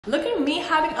Look at me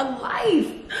having a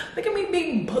life. Look at me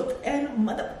being booked and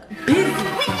motherfucking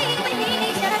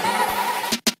busy.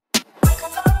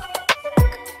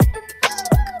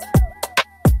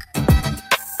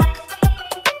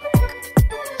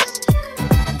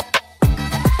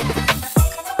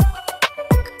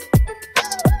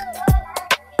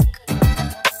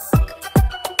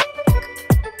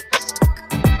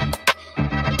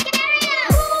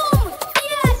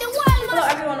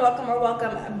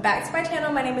 Welcome back to my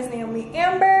channel. My name is Naomi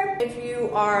Amber. If you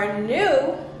are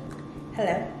new,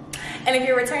 hello. And if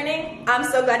you're returning, I'm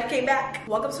so glad you came back.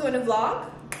 Welcome to a new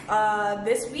vlog.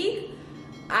 This week,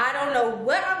 I don't know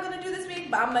what I'm gonna do this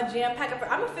week, but I'm gonna jam pack up.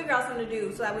 I'm gonna figure out something to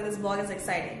do so that way this vlog is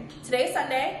exciting. Today is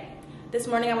Sunday. This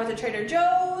morning I went to Trader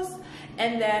Joe's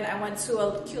and then I went to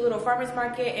a cute little farmer's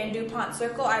market in DuPont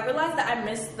Circle. I realized that I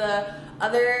missed the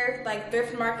other like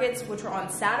thrift markets which were on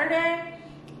Saturday.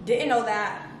 Didn't know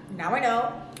that. Now I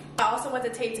know. I also went to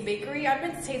Tate's Bakery. I've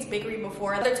been to Tate's Bakery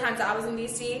before. Other times I was in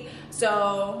DC,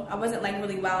 so I wasn't like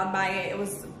really wowed by it. It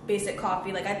was basic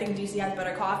coffee. Like I think DC has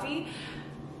better coffee.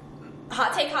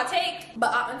 Hot take, hot take.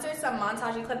 But I'll insert some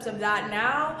montage clips of that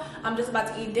now. I'm just about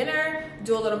to eat dinner,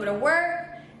 do a little bit of work,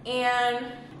 and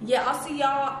yeah, I'll see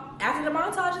y'all after the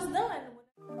montage is done.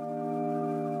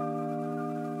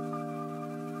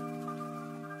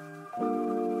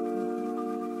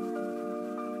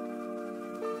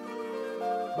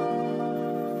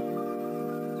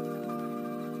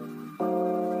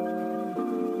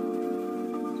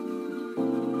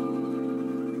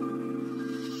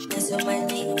 On my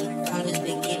knee, all this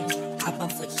begin. Hop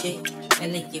off a chick,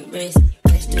 and they get rest.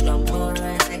 Let's do no more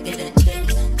runs, I get a check.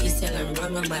 You selling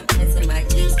run on my pants and my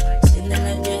chest. Chanel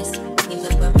a dress, clean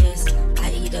up a mess.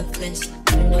 I eat a flesh,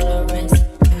 you know the rest.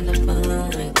 Kind of fun,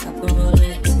 couple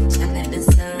Rolex. Shine at the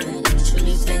sun, you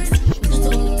truly best. You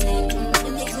don't take,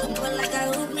 and they look more like I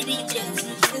hope with these jets.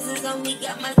 This is on me,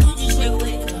 got my Gucci shirt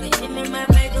wet. They hit me my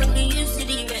bag, don't get used to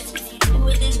the rest. You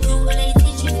with this crew, where they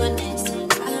teach you for this.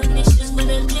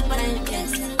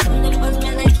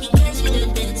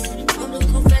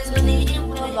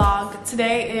 Vlog.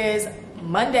 Today is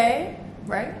Monday,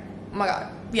 right? Oh my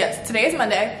god. Yes, today is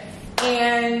Monday.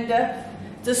 And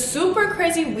it's a super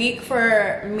crazy week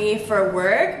for me for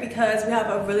work because we have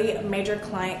a really major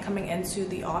client coming into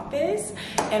the office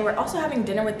and we're also having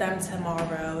dinner with them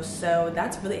tomorrow. So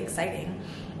that's really exciting.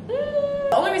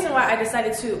 The only reason why I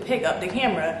decided to pick up the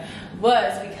camera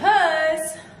was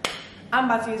because I'm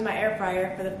about to use my air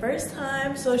fryer for the first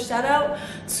time. So shout out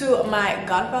to my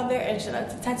godfather and shout out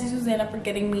to Tati Susanna for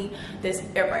getting me this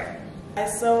air fryer.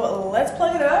 So let's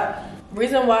plug it up.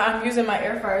 Reason why I'm using my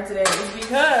air fryer today is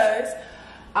because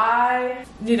I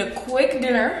need a quick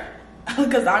dinner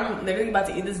because I'm literally about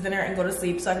to eat this dinner and go to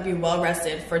sleep so I can be well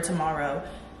rested for tomorrow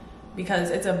because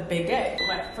it's a big day.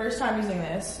 My first time using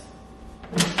this.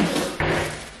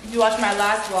 If you watched my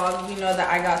last vlog, you know that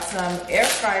I got some air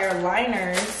fryer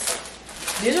liners.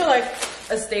 These are like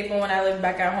a staple when I lived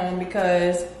back at home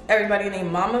because everybody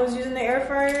named Mama was using the air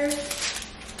fryer.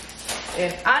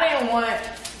 And I didn't want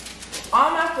all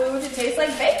my food to taste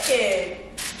like bacon.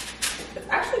 It's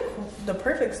actually the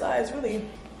perfect size, really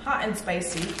hot and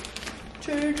spicy.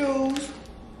 Trader Joe's.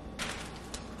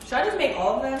 Should I just make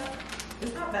all of them?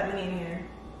 There's not that many in here.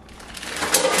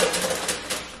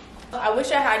 I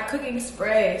wish I had cooking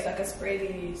spray so I could spray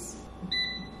these.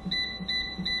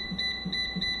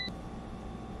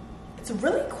 It's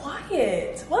really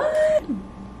quiet. What?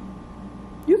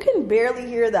 You can barely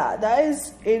hear that. That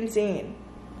is insane.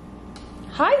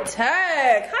 High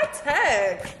tech. High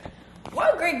tech.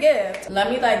 What a great gift. Let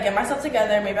me like get myself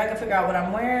together. Maybe I can figure out what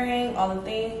I'm wearing, all the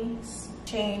things.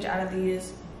 Change out of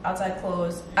these outside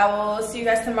clothes. I will see you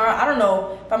guys tomorrow. I don't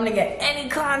know if I'm gonna get any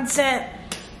content.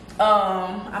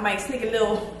 I might sneak a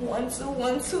little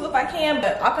 1-2 if I can,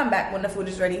 but I'll come back when the food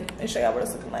is ready and show y'all what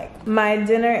it's looking like. My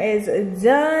dinner is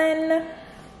done.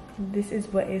 This is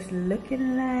what it's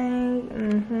looking like.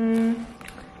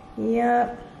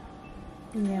 Yep.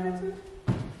 Yeah.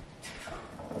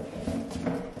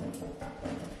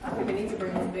 I don't even need to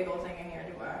bring this big old thing in here,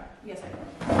 do I? Yes, I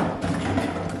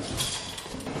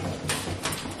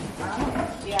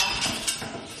do. Yeah.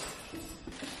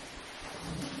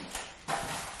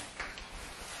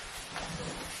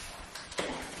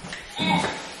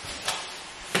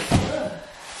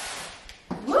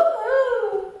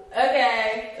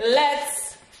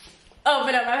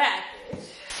 Open up my package.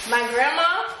 My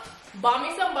grandma bought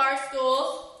me some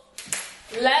Barstools.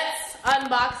 Let's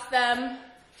unbox them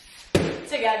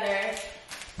together.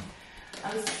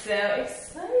 I'm so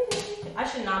excited. I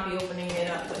should not be opening it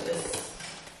up with this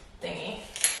thingy.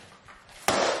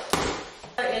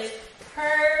 It's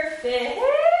perfect.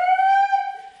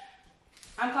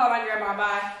 I'm calling my grandma.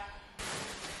 Bye.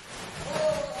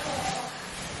 Oh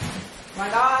my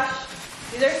gosh.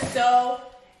 These are so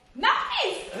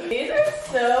nice. These are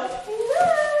so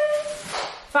nice.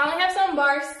 Finally have some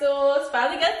Barstools.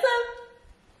 Finally got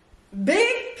some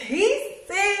big pieces.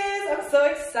 I'm so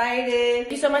excited.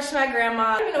 Thank you so much to my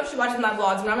grandma. I don't even know if she watches my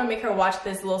vlogs, but I'm gonna make her watch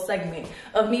this little segment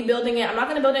of me building it. I'm not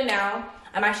gonna build it now.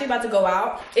 I'm actually about to go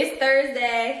out. It's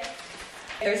Thursday.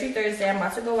 Thursday, I'm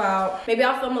about to go out. Maybe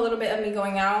I'll film a little bit of me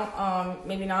going out,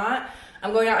 maybe not.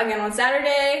 I'm going out again on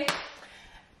Saturday.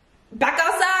 Back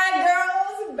outside,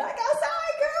 girls, back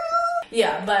outside, girls.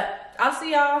 Yeah, but I'll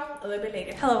see y'all a little bit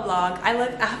later. Hello vlog, I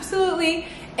look absolutely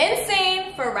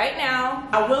insane for right now.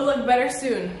 I will look better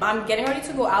soon. I'm getting ready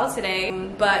to go out today,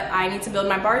 but I need to build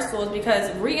my bar stools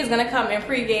because Ree is gonna come and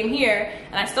pregame here,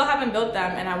 and I still haven't built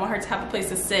them, and I want her to have a place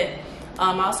to sit.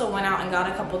 I also went out and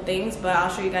got a couple things, but I'll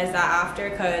show you guys that after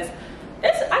because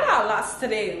I got lots to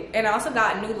do. And I also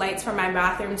got new lights for my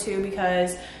bathroom too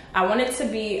because I want it to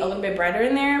be a little bit brighter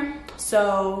in there.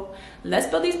 So let's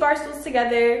build these bar stools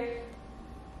together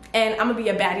and I'm gonna be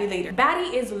a baddie later.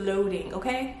 Baddie is loading,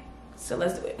 okay? So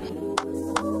let's do it.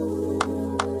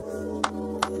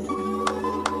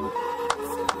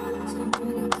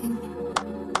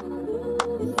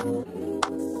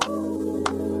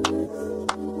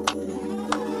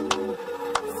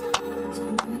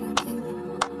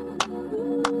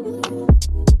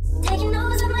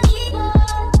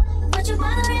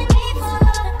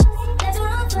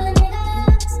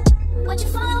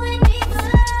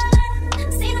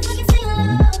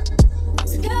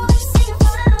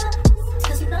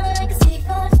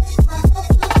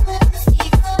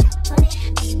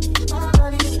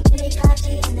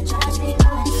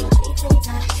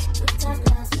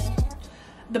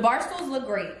 The bar stools look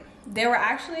great. They were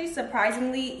actually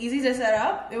surprisingly easy to set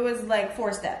up. It was like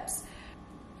 4 steps.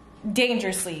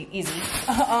 Dangerously easy.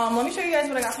 Let me show you guys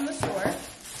what I got from the store.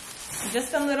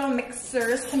 Just some little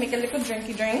mixers to make a little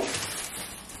drinky drink.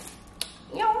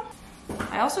 Yo.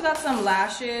 I also got some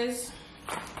lashes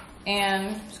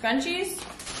and scrunchies.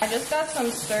 I just got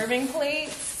some serving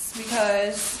plates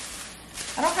because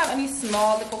I don't have any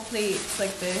small little plates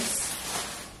like this.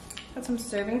 Got some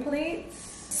serving plates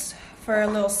for a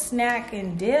little snack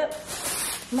and dip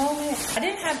moment. I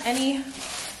didn't have any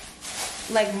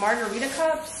like margarita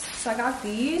cups, so I got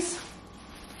these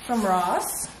from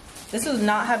Ross. This would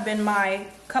not have been my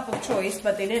cup of choice,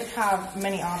 but they didn't have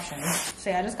many options.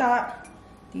 So yeah, I just got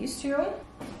these two.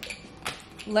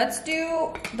 Let's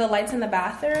do the lights in the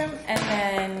bathroom and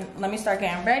then let me start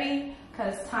getting ready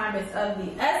because time is of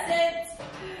the essence.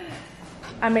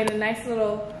 I made a nice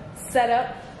little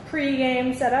setup,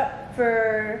 pre-game setup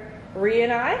for Ree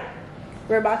and I.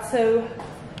 We're about to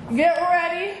get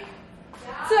ready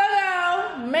to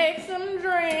go make some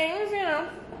drinks, you know.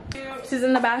 She's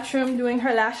in the bathroom doing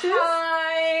her lashes.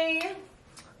 Hi.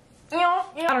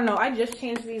 I don't know, I just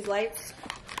changed these lights,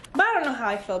 but I don't know how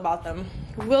I feel about them.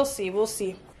 We'll see, we'll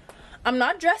see. I'm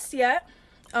not dressed yet.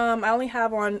 I only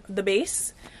have on the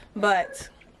base, but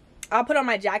I'll put on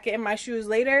my jacket and my shoes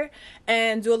later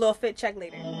and do a little fit check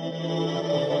later.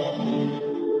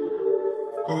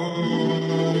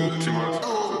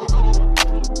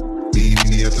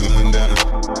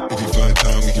 If you find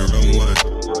time, we can run one.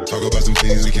 Talk about some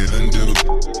things we can undo. You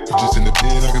just in the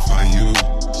pen, I can find you.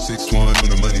 6'1" on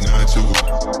the money,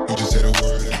 9'2". You just said a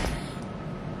word.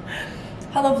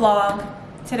 Hello vlog.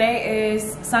 Today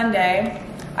is Sunday.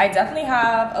 I definitely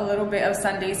have a little bit of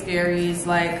Sunday scaries.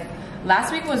 Like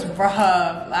last week was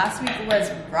rough.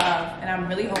 And I'm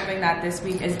really hoping that this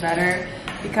week is better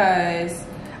because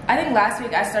I think last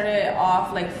week I started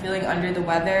off like feeling under the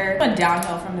weather. Went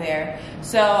downhill from there.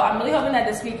 So I'm really hoping that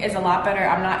this week is a lot better.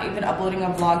 I'm not even uploading a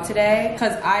vlog today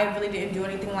because I really didn't do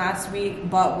anything last week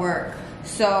but work.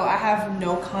 So I have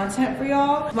no content for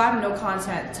y'all. I have no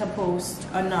content to post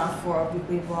enough for a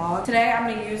weekly vlog. Today I'm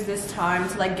gonna use this time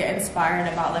to like get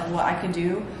inspired about like what I could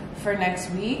do for next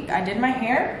week. I did my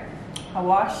hair. I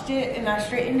washed it and I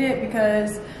straightened it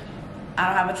because I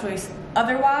don't have a choice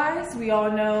otherwise. We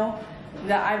all know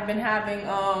that I've been having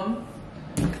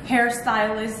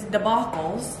hairstylist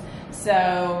debacles.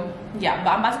 So yeah, but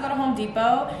I'm about to go to Home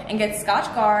Depot and get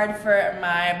Scotch Guard for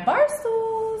my bar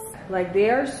stools. Like they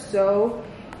are so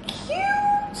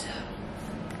cute.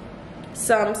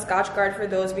 Some Scotch Guard for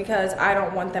those because I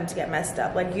don't want them to get messed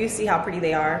up. Like you see how pretty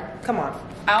they are. Come on.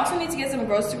 I also need to get some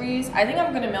groceries. I think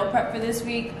I'm gonna meal prep for this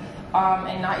week.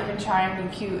 And not even try and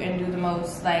be cute and do the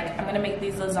most. Like I'm gonna make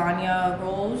these lasagna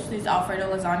rolls, these Alfredo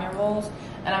lasagna rolls,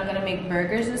 and I'm gonna make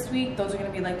burgers this week. Those are gonna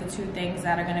be like the 2 things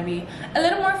that are gonna be a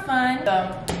little more fun.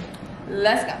 So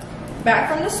let's go. Back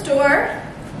from the store.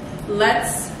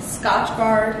 Let's Scotch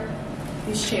guard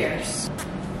these chairs.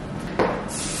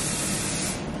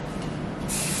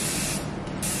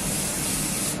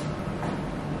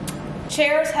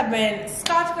 Chairs have been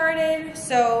Scotch guarded,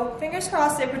 so fingers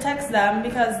crossed it protects them,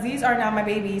 because these are now my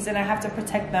babies and I have to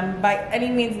protect them by any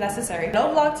means necessary. No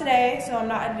vlog today, so I'm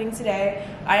not editing today.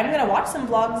 I am gonna watch some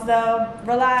vlogs though,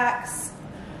 relax,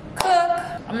 cook.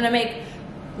 I'm gonna make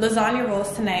lasagna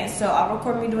rolls tonight, so I'll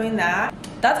record me doing that.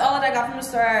 That's all that I got from the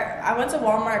store. I went to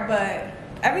Walmart, but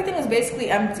everything was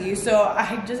basically empty, so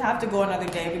I just have to go another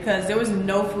day because there was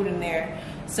no food in there.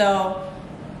 So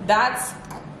that's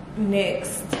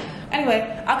next.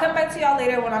 Anyway, I'll come back to y'all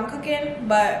later when I'm cooking,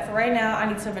 but for right now, I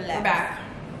need to relax. We're back.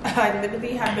 I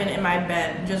literally have been in my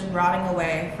bed just rotting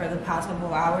away for the past couple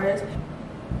of hours.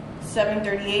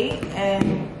 7:38,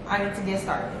 and I need to get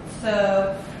started.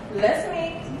 So let's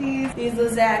make these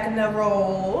lasagna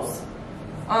rolls.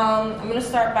 I'm gonna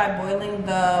start by boiling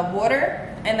the water,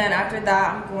 and then after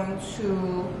that, I'm going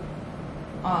to,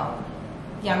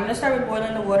 yeah, I'm gonna start with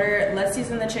boiling the water. Let's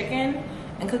season the chicken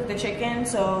and cook the chicken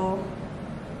so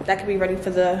that could be ready for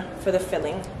the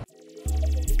filling.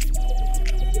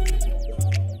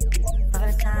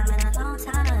 First time in a long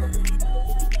time,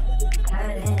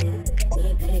 hurting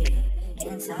deeply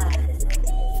inside.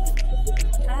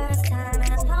 First time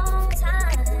in a long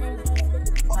time,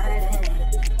 hurting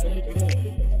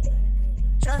deeply.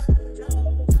 Trust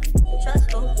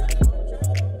who?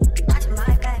 Watching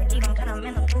my back, even when I'm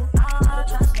in the booth. Oh,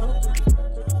 trust who?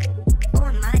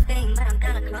 Doing my thing, but I'm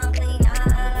kinda come clean. I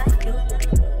like you.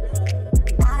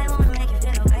 I wanna make you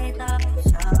feel the way love,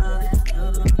 so that's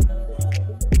true.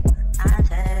 I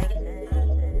take it.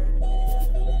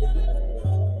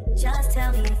 Just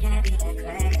tell me you can't be that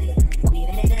crazy.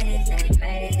 Even if it is that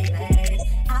crazy, baby.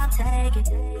 I'll take it.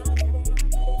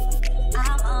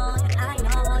 I'm on it, I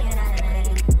know you're not you.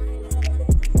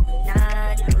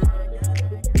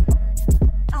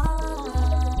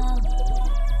 Oh,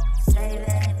 save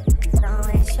it. Don't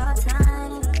waste your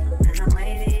time, 'cause I'm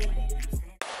waiting.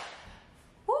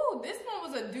 Woo, this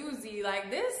one was a doozy.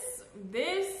 Like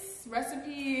this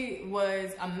recipe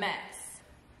was a mess.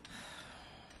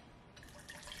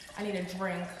 I need a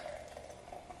drink.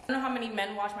 I don't know how many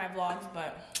men watch my vlogs,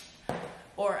 but,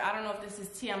 or I don't know if this is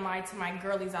TMI to my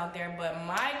girlies out there, but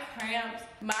my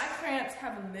cramps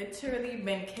have literally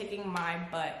been kicking my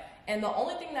butt. And the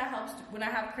only thing that helps when I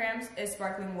have cramps is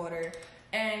sparkling water.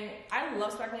 And I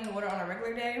love sparkling water on a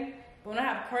regular day, but when I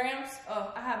have cramps,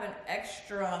 oh, I have an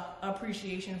extra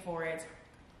appreciation for it.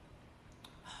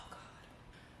 Oh God.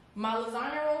 My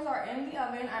lasagna rolls are in the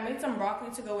oven. I made some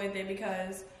broccoli to go with it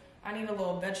because I need a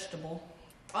little vegetable.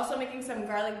 Also making some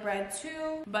garlic bread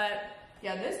too. But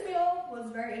yeah, this meal was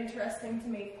very interesting to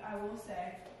make, I will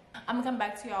say. I'm gonna come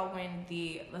back to y'all when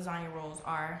the lasagna rolls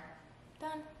are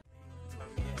done.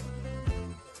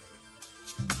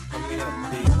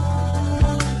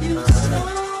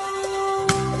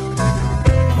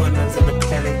 When I was a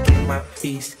mechanic in my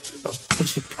piece,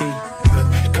 push a P.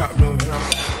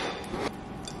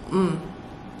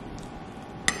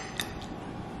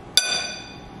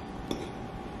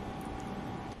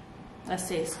 Let's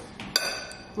taste.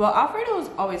 Well, Alfredo is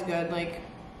always good. Like,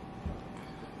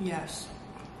 yes.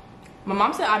 My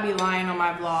mom said I'd be lying on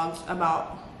my vlogs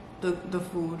about the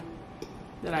food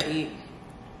that I eat,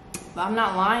 but I'm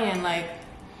not lying. Like,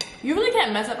 you really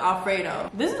can't mess up Alfredo.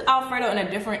 This is Alfredo in a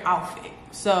different outfit,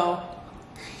 so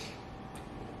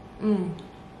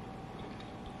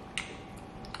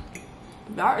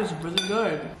that is really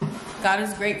good. God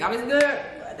is great. God is good.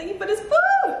 Thank you for this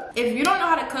food. If you don't know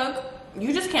how to cook,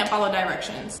 you just can't follow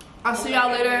directions. I'll see y'all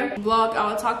later. Vlog,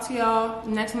 I will talk to y'all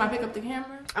next time I pick up the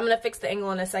camera. I'm gonna fix the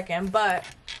angle in a second, but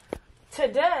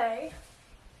today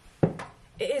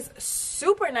it is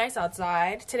super nice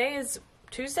outside. Today is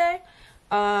Tuesday.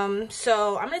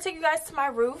 So I'm gonna take you guys to my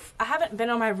roof. I haven't been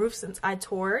on my roof since I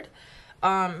toured.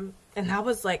 And that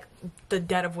was like the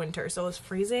dead of winter, so it was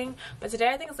freezing. But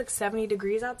today I think it's like 70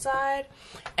 degrees outside,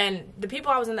 and the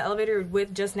people I was in the elevator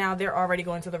with just now, they're already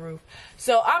going to the roof.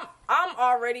 So I'm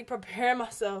already preparing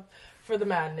myself for the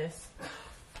madness.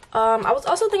 I was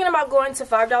also thinking about going to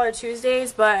 $5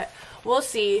 Tuesdays, but we'll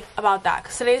see about that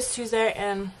because today is Tuesday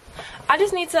and I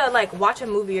just need to like watch a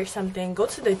movie or something, go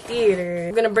to the theater.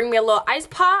 I'm gonna bring me a little ice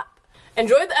pop,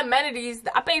 enjoy the amenities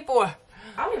that I paid for.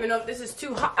 I don't even know if this is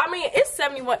too hot. I mean, it's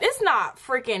 71. It's not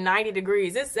freaking 90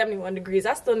 degrees. It's 71 degrees.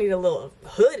 I still need a little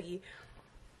hoodie.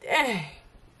 Dang.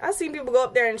 I've seen people go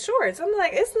up there in shorts. I'm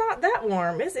like, it's not that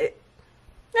warm, is it?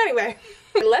 Anyway,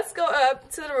 let's go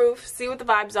up to the roof, see what the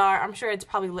vibes are. I'm sure it's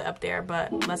probably lit up there,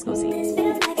 but let's go see. This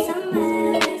feels like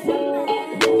summer,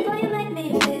 boy, you make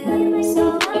me feel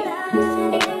so alive.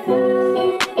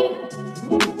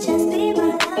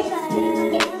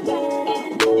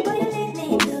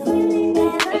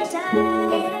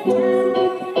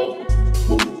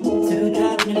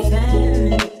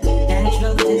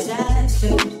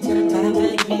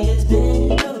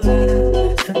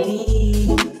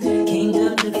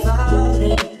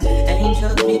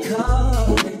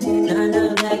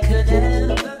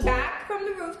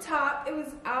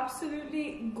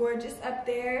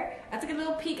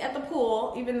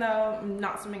 I'm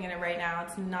not swimming in it right now.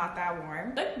 It's not that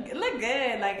warm. Look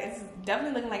good. Like, it's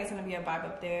definitely looking like it's gonna be a vibe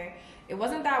up there. It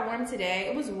wasn't that warm today.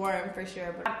 It was warm for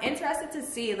sure, but I'm interested to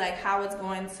see like how it's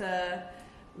going to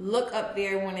look up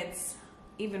there when it's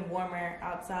even warmer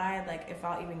outside. Like if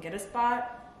I'll even get a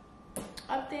spot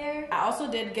up there. I also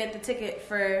did get the ticket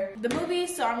for the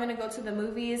movies, so I'm gonna go to the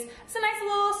movies. It's a nice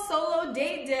little solo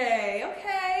date day.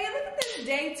 Okay, look at this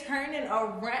day turning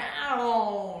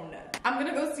around. I'm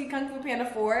gonna go see Kung Fu Panda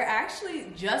 4. I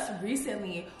actually just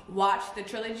recently watched the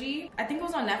trilogy. I think it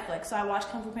was on Netflix, so I watched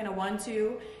Kung Fu Panda 1,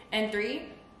 2, and 3.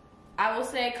 I will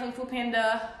say Kung Fu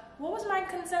Panda, what was my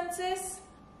consensus?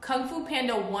 Kung Fu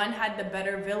Panda 1 had the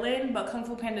better villain, but Kung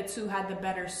Fu Panda 2 had the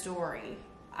better story.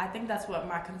 I think that's what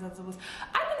my consensus was.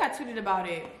 I think I tweeted about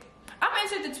it. I'm gonna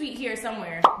insert the tweet here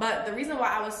somewhere. But the reason why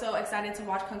I was so excited to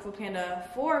watch Kung Fu Panda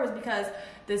 4 was because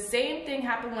the same thing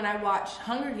happened when I watched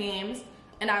Hunger Games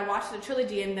and I watched the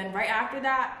trilogy, and then right after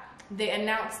that, they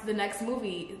announced the next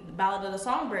movie, The Ballad of the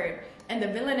Songbird, and the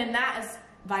villain in that is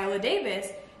Viola Davis.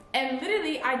 And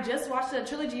literally, I just watched the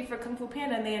trilogy for Kung Fu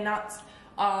Panda, and they announced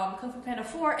Kung Fu Panda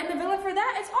 4, and the villain for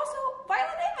that is also Viola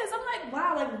Davis. I'm like,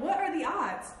 wow, like what are the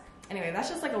odds? Anyway, that's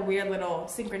just like a weird little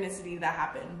synchronicity that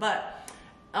happened. But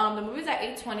the movie's at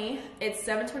 8:20. It's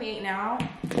 7:28 now.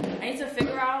 I need to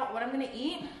figure out what I'm gonna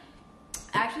eat.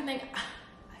 I actually think,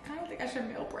 I kind of think I should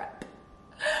meal prep.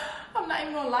 I'm not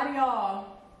even gonna lie to y'all.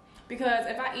 Because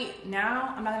if I eat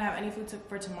now, I'm not gonna have any food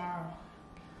for tomorrow.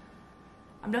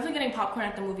 I'm definitely getting popcorn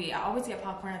at the movie. I always get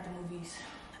popcorn at the movies.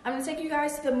 I'm gonna take you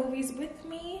guys to the movies with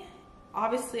me.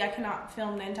 Obviously, I cannot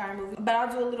film the entire movie, but I'll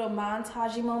do a little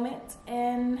montage moment,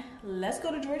 and let's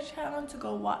go to Georgetown to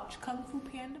go watch Kung Fu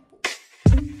Panda 4.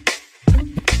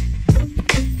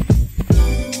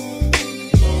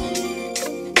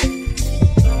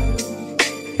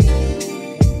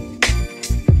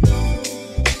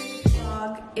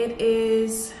 It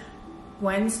is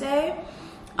Wednesday.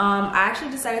 I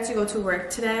actually decided to go to work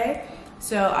today.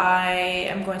 So I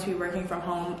am going to be working from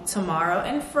home tomorrow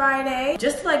and Friday,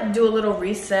 just to like do a little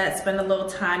reset, spend a little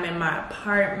time in my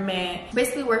apartment,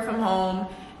 basically work from home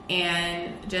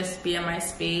and just be in my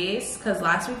space, because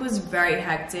last week was very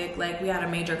hectic. Like we had a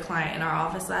major client in our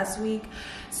office last week,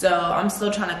 so I'm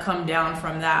still trying to come down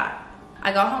from that.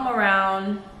 I got home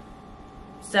around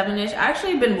 7-ish. I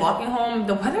actually been walking home.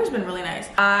 The weather's been really nice.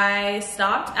 I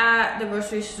stopped at the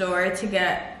grocery store to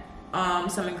get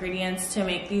some ingredients to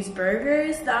make these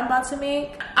burgers that I'm about to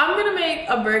make. I'm gonna make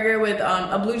a burger with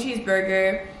a blue cheese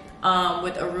burger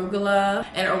with arugula,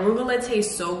 and arugula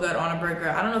tastes so good on a burger.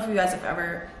 I don't know if you guys have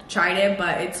ever tried it,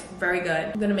 but it's very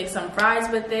good. I'm gonna make some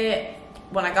fries with it.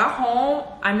 When I got home,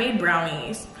 I made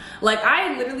brownies. Like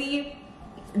I literally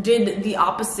did the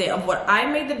opposite of what I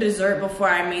made the dessert before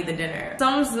I made the dinner.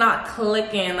 Something's not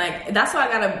clicking. Like that's why I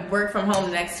gotta work from home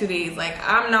the next 2 days. Like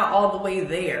I'm not all the way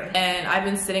there, and I've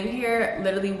been sitting here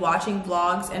literally watching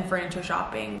vlogs and furniture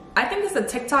shopping. I think it's a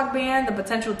TikTok ban, the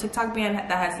potential TikTok ban that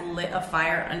has lit a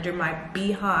fire under my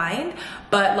behind.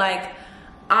 But like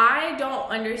I don't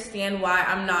understand why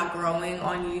I'm not growing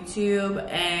on YouTube,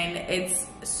 and it's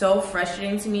so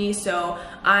frustrating to me. So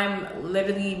I'm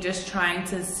literally just trying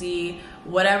to see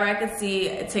whatever I could see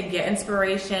to get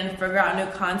inspiration, figure out new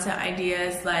content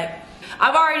ideas. Like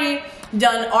I've already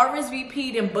done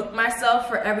RSVP'd and booked myself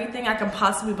for everything I can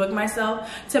possibly book myself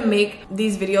to make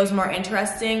these videos more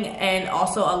interesting and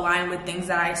also align with things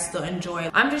that I still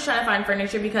enjoy. I'm just trying to find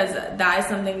furniture because that is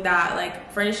something that,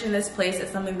 like, furnishing this place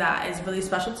is something that is really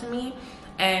special to me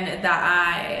and that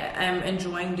I am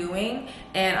enjoying doing,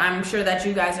 and I'm sure that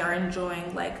you guys are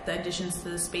enjoying like the additions to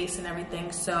the space and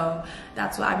everything. So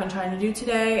that's what I've been trying to do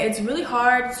today. It's really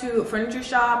hard to furniture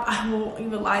shop, I won't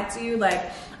even lie to you. Like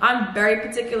I'm very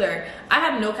particular. I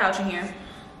have no couch in here.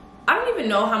 I don't even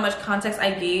know how much context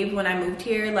I gave when I moved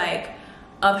here, like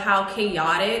of how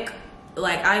chaotic.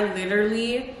 Like I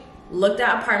literally looked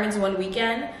at apartments one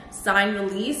weekend, signed the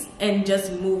lease, and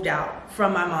just moved out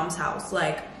from my mom's house.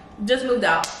 Like just moved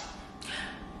out.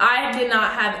 I did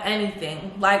not have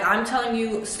anything. Like I'm telling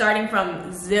you, starting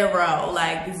from zero,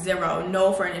 like zero,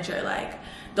 no furniture. Like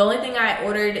the only thing I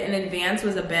ordered in advance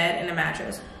was a bed and a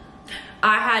mattress.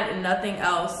 I had nothing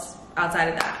else outside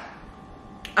of that.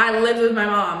 I lived with my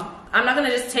mom. I'm not gonna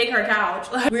just take her couch.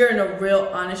 Like, we're in a real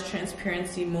honest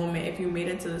transparency moment if you made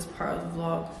it to this part of the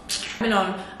vlog.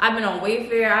 I've been on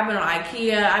Wayfair, I've been on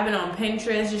IKEA, I've been on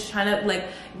Pinterest, just trying to like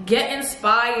get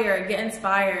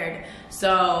inspired.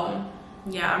 So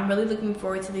yeah, I'm really looking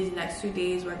forward to these next 2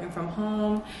 days working from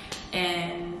home,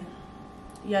 and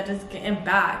yeah, just getting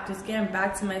back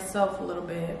to myself a little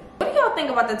bit. What do y'all think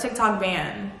about the TikTok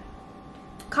ban?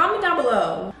 Comment down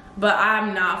below. but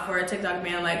I'm not for a TikTok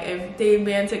ban. Like, if they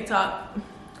ban TikTok,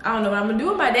 I don't know what I'm gonna do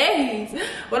with my days.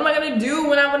 What am I gonna do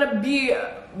when I wanna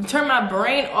turn my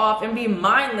brain off and be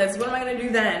mindless? What am I gonna do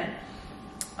then?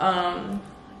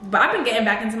 But I've been getting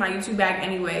back into my YouTube bag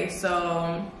anyway,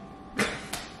 so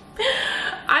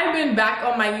I've been back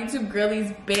on my YouTube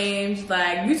girlies binge.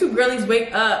 Like, YouTube girlies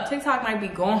wake up. TikTok might be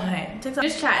gone. TikTok,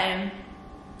 just chatting.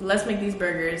 Let's make these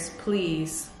burgers,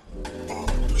 please.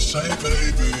 Say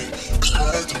baby,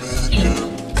 try to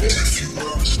imagine if you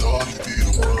were a star, you'd be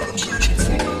the one I'm searching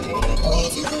for. All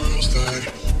the girls they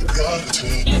got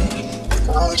attention,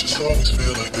 but I just always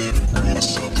feel like they're doing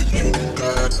something you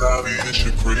got. Obvious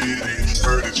you're pretty.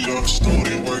 Heard that you're a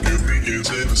student working weekends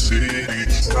in the city.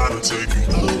 Gotta take you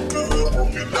out, girl.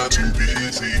 Hope you're not too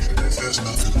busy. If there's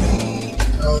nothing wrong,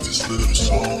 I'll just little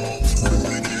song for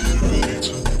you and get ready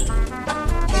to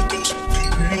put those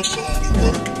heels on and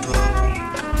work it, girl.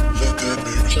 Let that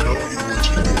mirror show you what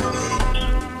you're doing.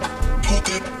 Put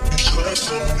that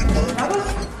dress on and work it. That was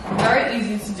very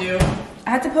easy to do. I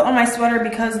had to put on my sweater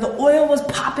because the oil was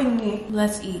popping me.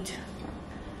 Let's eat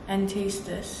and taste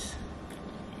this.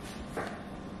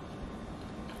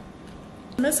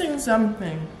 Missing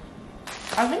something.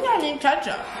 I think I need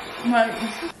ketchup. Like,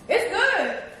 it's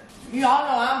good. Y'all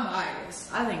know I'm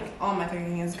biased. I think all my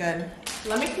cooking is good.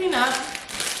 Let me clean up,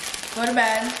 go to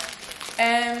bed,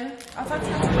 and I'll talk to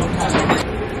you later.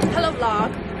 Hello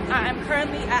vlog. I am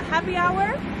currently at happy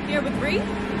hour here with Ree.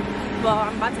 Well,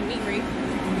 I'm about to meet Ree.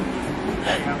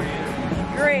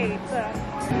 Great.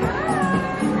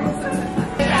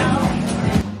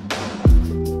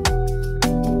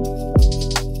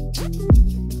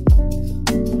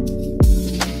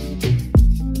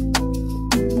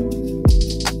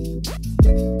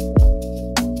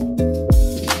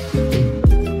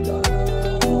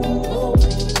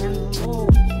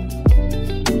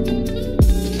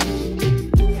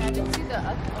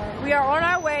 We are on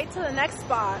our way to the next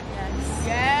spot. Yes.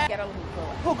 Yeah. Ghetto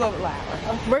Hookah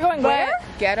Lounge. We're going where?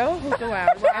 Ghetto Hookah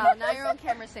Lounge. Wow, now you're on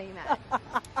camera saying that.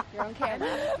 You're on camera.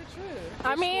 That's the truth.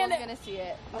 I mean, you're gonna see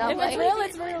it. No, if it's real,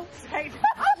 it's real. I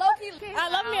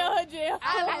love me a hood jail.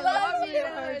 I love me a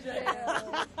hood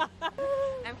jail.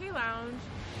 MK Lounge,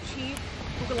 cheap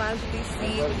hookah lounge in DC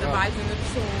with the vibes and the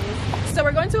tunes. So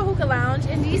we're going to a hookah lounge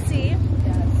in DC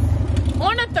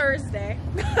on a Thursday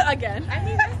again. I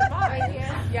mean, that's the vibe. Right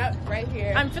here. Yep, right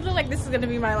here. I'm feeling like this is gonna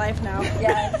be my life now.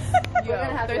 Yes. We're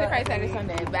gonna have Thursday, Friday, Saturday,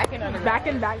 Sunday. Back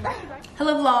and back.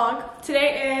 Hello vlog.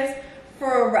 Today is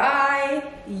Friday.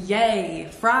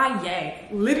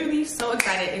 Literally so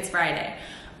excited it's Friday.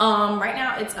 Right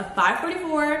now it's a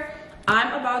 5:44.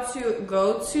 I'm about to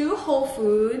go to Whole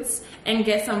Foods and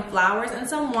get some flowers and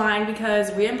some wine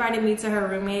because Rhea invited me to her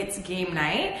roommate's game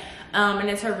night. And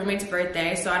it's her roommate's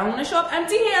birthday, so I don't want to show up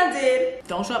empty-handed.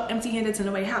 Don't show up empty-handed to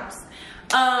nobody's house.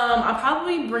 I'll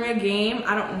probably bring a game.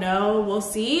 I don't know. We'll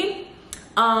see.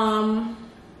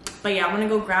 But yeah, I want to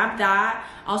go grab that.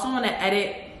 I also want to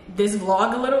edit this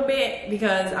vlog a little bit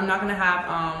because I'm not going to have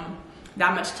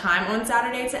that much time on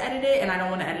Saturday to edit it, and I don't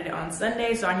want to edit it on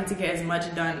Sunday, so I need to get as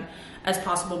much done as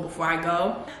possible before I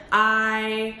go.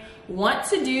 I want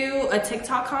to do a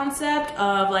TikTok concept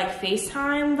of like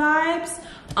FaceTime vibes,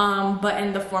 but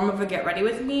in the form of a get ready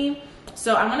with me.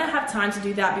 So I'm gonna have time to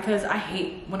do that because I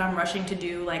hate when I'm rushing to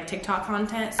do like TikTok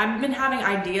content. I've been having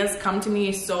ideas come to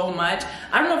me so much.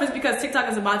 I don't know if it's because TikTok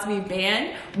is about to be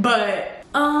banned, but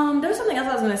there's something else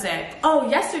I was gonna say. Oh,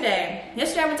 yesterday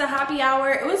I went to happy hour.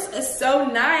 It was so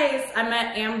nice. I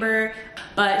met Amber,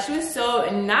 but she was so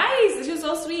nice. She was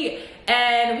so sweet,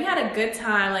 and we had a good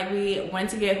time. Like, we went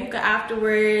to get hookah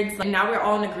afterwards. Like, now we're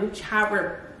all in a group chat.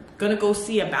 We're gonna go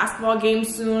see a basketball game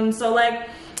soon. So like,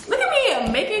 look at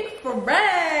me making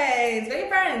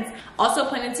friends. Also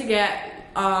planning to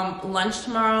get lunch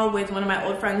tomorrow with one of my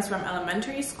old friends from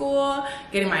elementary school.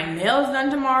 Getting my nails done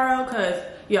tomorrow because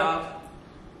y'all,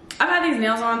 I've had these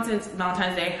nails on since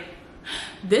Valentine's Day.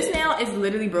 This nail is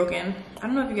literally broken. I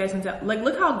don't know if you guys can tell. Like,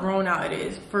 look how grown out it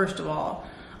is, first of all.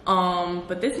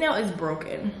 But this nail is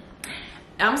broken.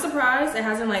 I'm surprised it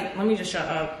hasn't, like, let me just shut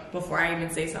up before I even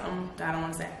say something that I don't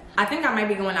want to say. I think I might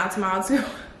be going out tomorrow too.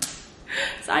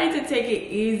 So I need to take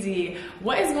it easy.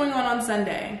 What is going on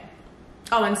Sunday?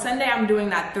 Oh, and Sunday I'm doing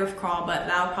that thrift crawl, but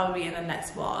that'll probably be in the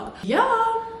next vlog.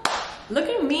 Yo, look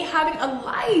at me having a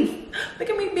life. Look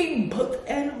at me being booked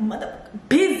and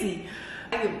busy.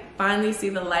 I can finally see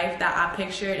the life that I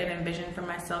pictured and envisioned for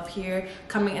myself here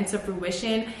coming into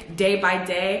fruition day by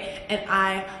day, and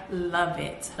I love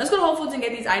it. Let's go to Whole Foods and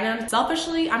get these items.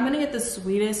 Selfishly, I'm gonna get the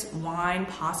sweetest wine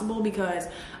possible because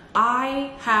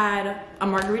I had a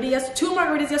margarita, 2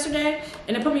 margaritas yesterday,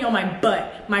 and it put me on my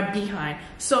butt, my behind.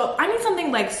 So I need something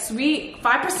like sweet,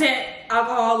 5%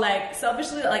 alcohol, like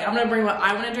selfishly, like I'm gonna bring what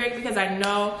I wanna drink because I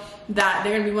know that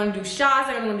they're gonna be wanting to do shots,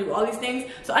 they're gonna wanna do all these things.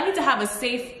 So I need to have a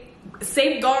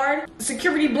safeguard,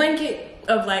 security blanket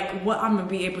of like what I'm gonna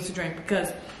be able to drink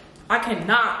because I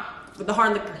cannot with the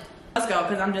hard liquor. Let's go,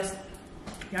 because I'm just,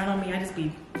 y'all know me, I just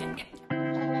be.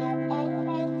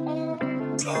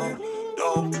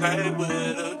 Don't play with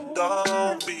it,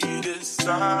 don't be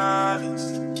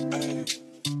dishonest. Ay.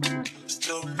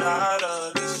 Still not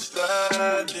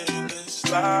understanding this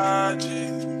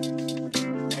logic.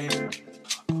 Ay.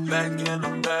 I'm back and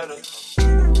I'm better.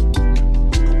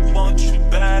 I want you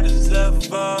bad as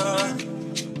ever.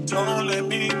 Don't let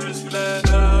me just let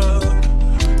up.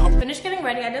 I'm finished getting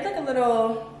ready. I did like a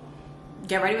little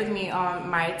get ready with me on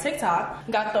my TikTok.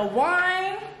 Got the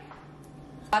wine,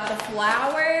 got the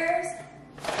flowers.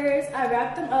 I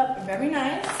wrapped them up very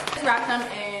nice. Just wrapped them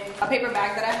in a paper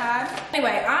bag that I had.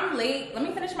 Anyway, I'm late. Let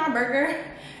me finish my burger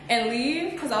and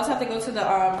leave because I also have to go to the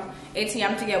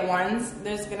ATM to get ones.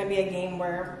 There's gonna be a game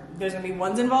where there's gonna be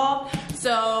ones involved.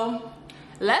 So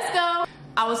let's go.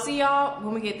 I will see y'all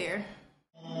when we get there.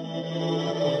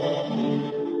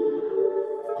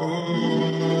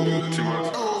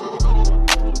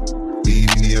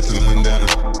 Meet me at the London.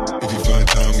 If you find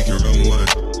time, we can run one.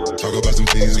 Talk about some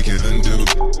things we can undo.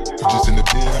 I'm just in the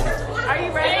pit. Are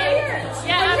you ready?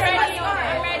 Yeah, I'm ready.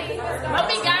 I'm ready. Don't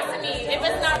be gassing me if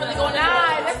it's not really going on.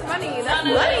 Nah, that's money. That's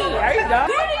money. Are you dumb?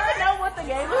 You don't even know what the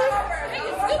game is?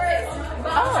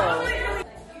 Oh.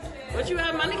 What you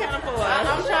have money counting for?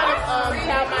 I'm trying to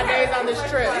count my days on this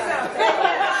trip.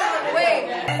 Wait.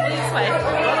 Please play.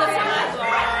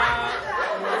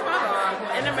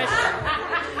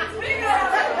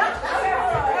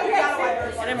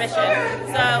 Intermission.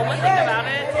 So one thing about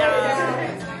it, I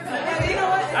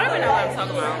don't even know what I'm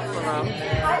talking about, for real.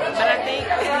 But I think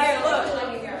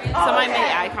somebody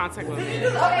made eye contact with me.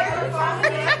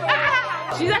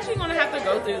 She's actually gonna have to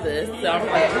go through this. So I'm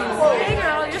like, hey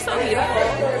girl, you're so beautiful.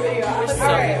 You're so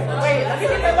beautiful.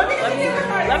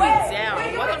 Let me down.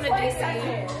 Welcome to DC.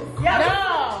 No.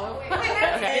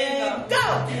 Okay. Go.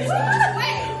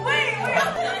 Wait.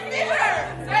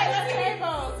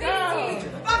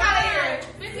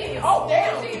 Oh,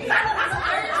 damn.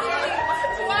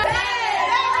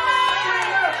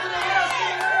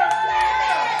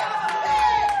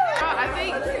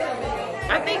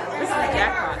 I think this is a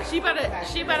jackpot.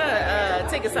 She better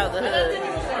take us out the hood.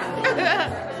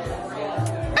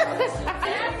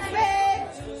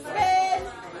 Spin.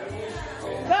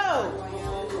 Go.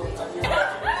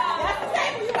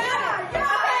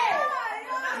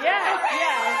 Yeah.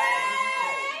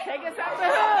 Take us out the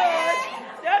hood.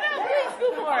 No, please do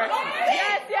more.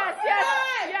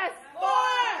 Yes.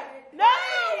 More. No,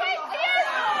 wait, yes.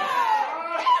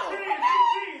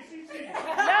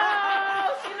 No,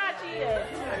 she's not cheating.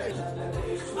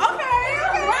 Okay.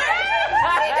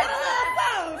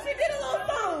 She did a little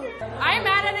phone. I ain't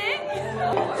mad at it.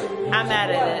 I'm mad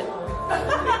at it.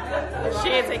 She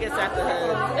ain't take us out the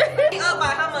hood. Up by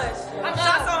how much?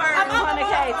 Shots on her.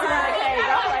 200K.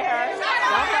 Don't play her.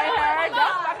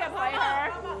 Don't fucking play her.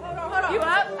 You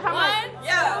up? How much?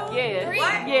 Yeah. 3,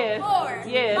 yeah. 4,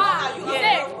 5,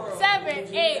 6,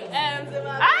 7, 8, and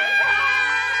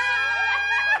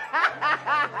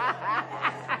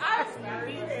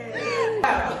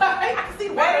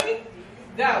Ready?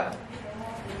 Go.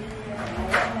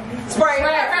 Spray.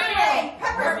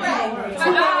 Pepper spray.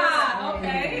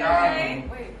 Okay.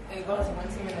 Wait. It goes one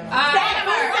team and then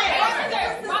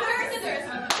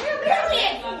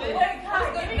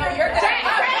no, you're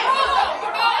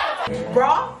good.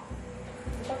 Bra?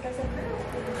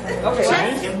 Okay.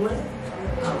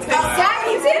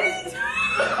 Saggy titties?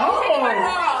 Oh.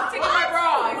 Take my bra.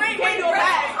 Wait, go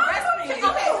back.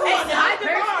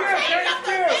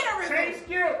 Okay.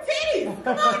 Titties.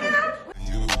 Come on now.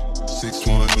 6'1"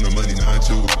 on the money, 9'2".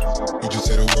 You just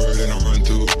say the word and I run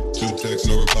through. 2 texts,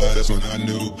 no reply, that's when I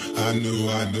knew.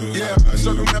 Yeah,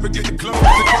 so don't never get close.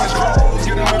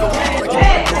 Get a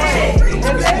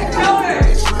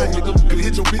nigga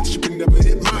hit your bitch, you can never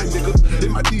hit mine, nigga. Hit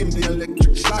my DM, the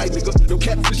electric slide, nigga. No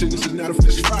catfishing, this is not a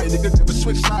fish fry, nigga. Never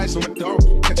switch sides on my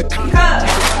dog. Catch a contact.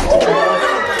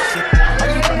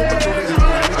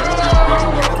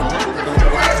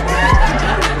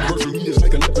 For me, it's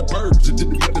like 11 birds. It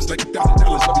didn't matter, it's like $1,000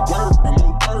 every word. I'm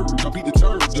on bird, I'll beat the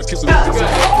turd. Just kiss a little bit.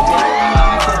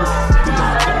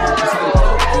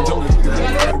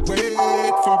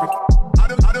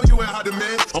 I know you ain't hot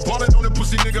man. I'm ballin' on the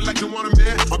pussy nigga like you want a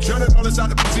man. I'm turning all inside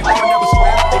the pussy like I never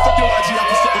swear. Hey, fuck your IG, I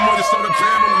can set them on your soda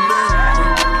gram on the man.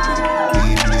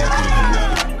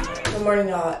 morning,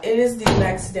 y'all. It is the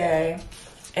next day,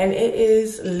 and it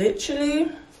is literally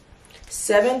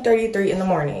 7:33 in the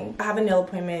morning. I have a nail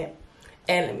appointment,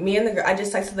 and me and the girl, I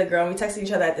just texted the girl, and we texted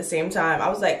each other at the same time. I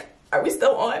was like, are we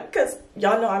still on? Because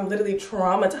y'all know I'm literally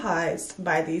traumatized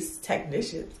by these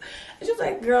technicians. And she was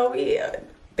like, girl, we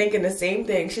thinking the same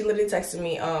thing. She literally texted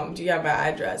me, do you have my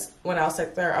address? When I was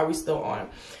texting her, are we still on?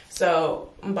 So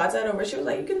I'm about to head over. She was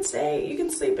like, you can stay, you can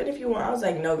sleep in if you want. I was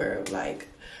like, no, girl, like,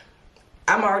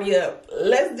 I'm already up.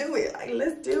 Let's do it. Like,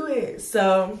 let's do it.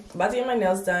 So I'm about to get my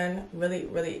nails done. Really,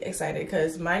 really excited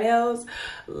because my nails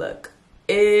look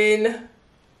in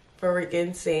freaking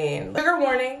insane. Trigger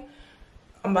warning,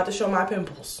 I'm about to show my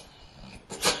pimples.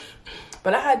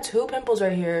 But I had 2 pimples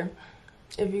right here,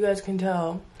 if you guys can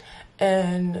tell.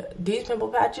 And these pimple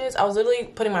patches, I was literally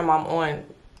putting my mom on.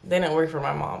 They didn't work for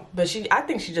my mom, but I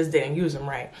think she just didn't use them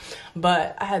right.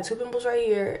 But I had 2 pimples right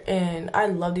here, and I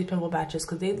love these pimple patches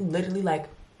because they literally like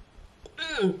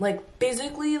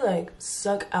physically like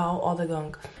suck out all the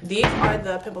gunk. These are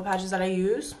the pimple patches that I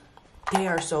use. They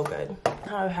are so good.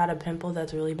 I've had a pimple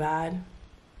that's really bad.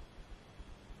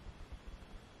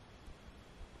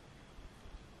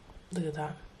 Look at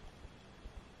that.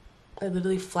 I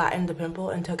literally flattened the pimple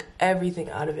and took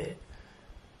everything out of it.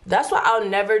 That's why I'll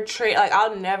never trade, like,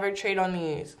 I'll never trade on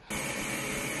these.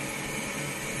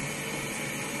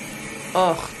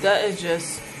 Ugh, that is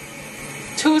just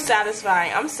too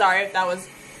satisfying. I'm sorry if that was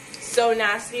so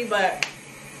nasty, but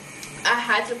I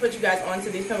had to put you guys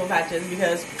onto these pimple patches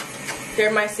because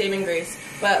they're my saving grace.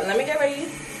 But let me get ready.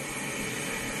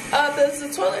 Does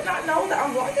the toilet not know that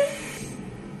I'm vlogging?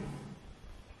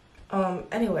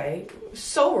 Anyway,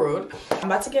 so rude. I'm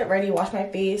about to get ready, wash my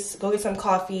face, go get some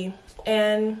coffee,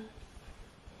 and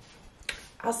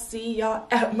I'll see y'all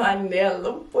at my nail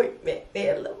appointment.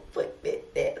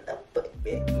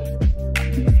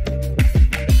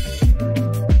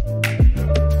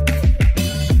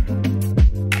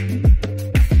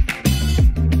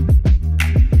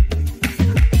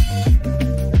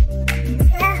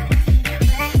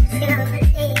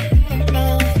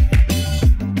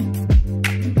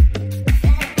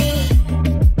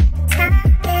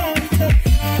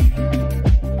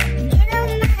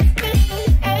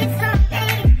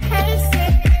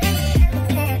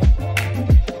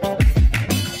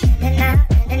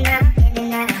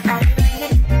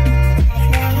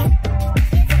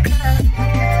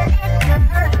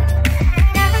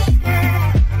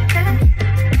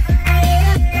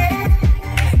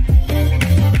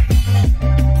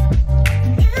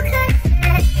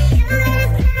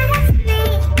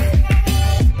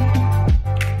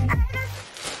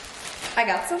 I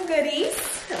got some goodies.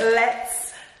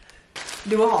 Let's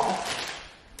do a haul.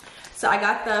 So I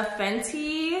got the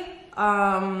Fenty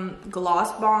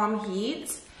Gloss Bomb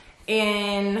Heat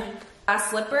in a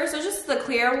slipper. So just the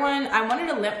clear one. I wanted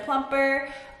a lip plumper.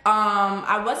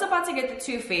 I was about to get the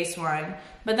Too Faced one,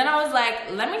 but then I was like,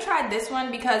 let me try this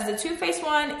one because the Too Faced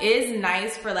one is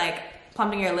nice for like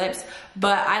plumping your lips,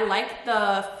 but I like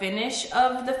the finish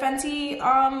of the Fenty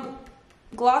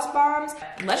gloss bombs.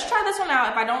 Let's try this one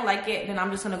out. If I don't like it, then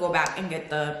I'm just gonna go back and get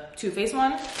the Too Faced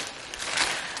one.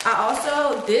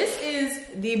 This is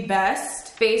the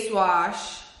best face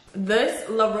wash. This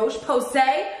La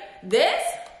Roche-Posay, this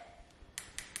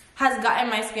has gotten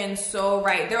my skin so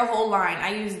right. Their whole line,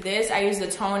 I use this, I use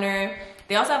the toner.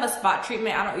 They also have a spot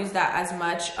treatment. I don't use that as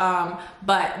much,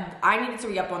 but I needed to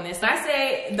re-up on this. When I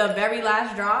say the very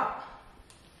last drop,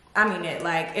 I mean it,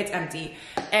 like it's empty.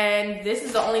 And this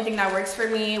is the only thing that works for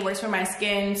me, works for my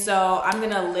skin. So I'm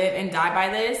gonna live and die by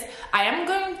this.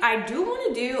 I do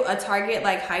wanna do a Target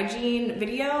like hygiene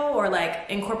video or like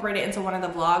incorporate it into one of the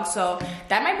vlogs. So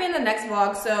that might be in the next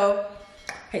vlog. So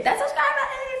hit that subscribe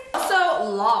button.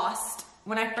 Also lost,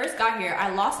 when I first got here, I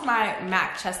lost my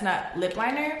MAC Chestnut lip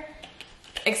liner.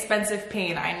 Expensive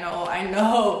pain, I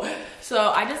know. So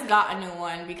I just got a new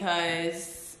one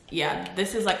because yeah,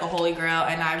 this is like a holy grail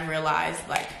and I've realized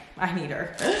like I need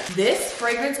her. This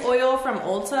fragrance oil from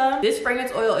Ulta. This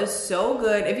fragrance oil is so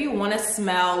good if you want to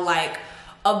smell like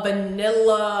a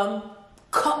vanilla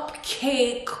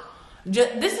cupcake.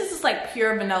 This is just like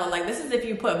pure vanilla. Like this is if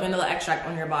you put vanilla extract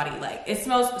on your body. Like it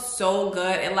smells so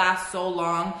good. It lasts so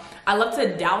long. I love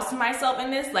to douse myself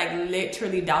in this, like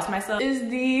literally douse myself. This is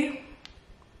the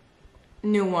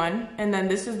new one and then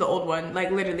this is the old one.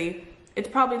 Like literally it's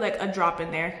probably like a drop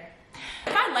in there.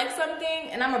 If I like something,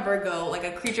 and I'm a Virgo, like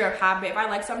a creature of habit, if I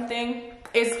like something,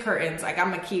 it's curtains. Like I'm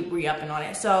gonna keep re-upping on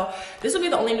it. So this will be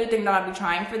the only new thing that I'll be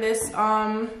trying for this,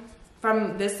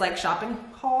 from this like shopping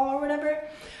haul or whatever.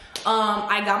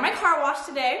 I got my car washed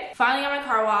today. Finally got my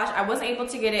car washed. I wasn't able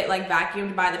to get it like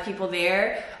vacuumed by the people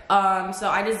there. So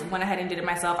I just went ahead and did it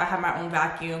myself. I have my own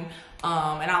vacuum.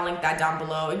 And I'll link that down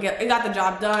below. It got the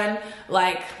job done.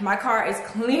 Like, my car is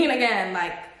clean again.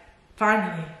 Like,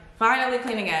 finally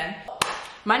clean again.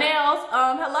 My nails,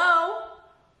 hello.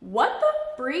 What the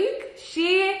freak?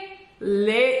 She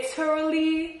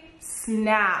literally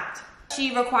snapped.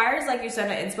 She requires like you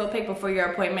send an inspo pic before your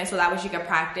appointment so that way she can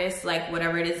practice like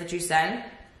whatever it is that you send.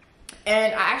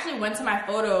 And I actually went to my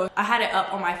photos. I had it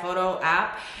up on my photo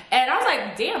app and I was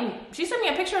like, damn, she sent me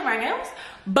a picture of my nails.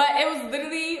 But it was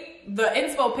literally the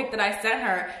inspo pic that I sent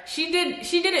her. She did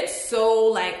it so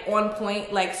like on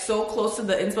point, like so close to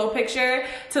the inspo picture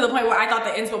to the point where I thought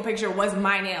the inspo picture was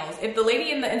my nails. If the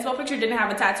lady in the inspo picture didn't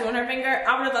have a tattoo on her finger,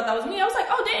 I would have thought that was me. I was like,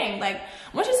 oh dang, like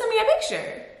why don't you send me a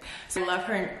picture? So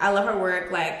I love her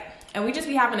work, like, and we just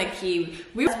be having a key.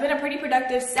 It's been a pretty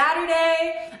productive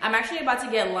Saturday. I'm actually about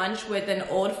to get lunch with an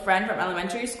old friend from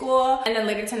elementary school. And then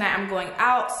later tonight I'm going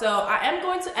out. So I am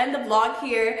going to end the vlog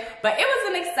here. But it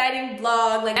was an exciting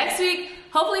vlog. Like next week,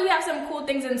 hopefully we have some cool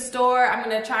things in store. I'm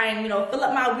gonna try and, you know, fill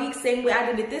up my week same way I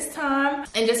did it this time.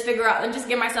 And just figure out, and just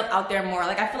get myself out there more.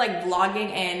 Like I feel like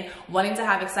vlogging and wanting to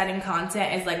have exciting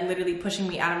content is like literally pushing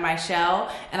me out of my shell.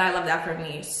 And I love that for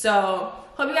me. So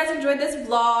hope you guys enjoyed this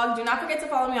vlog. Do not forget to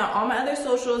follow me on all my other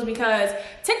socials because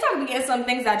TikTok be getting some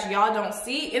things that y'all don't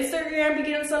see. Instagram be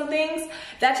getting some things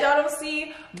that y'all don't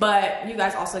see. But you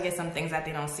guys also get some things that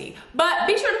they don't see. But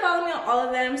be sure to follow me on all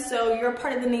of them so you're a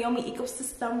part of the Naomi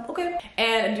ecosystem, okay?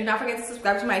 And do not forget to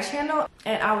subscribe to my channel.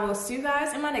 And I will see you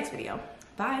guys in my next video.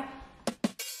 Bye.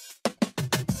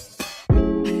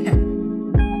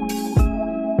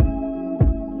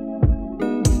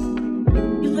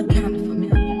 You look at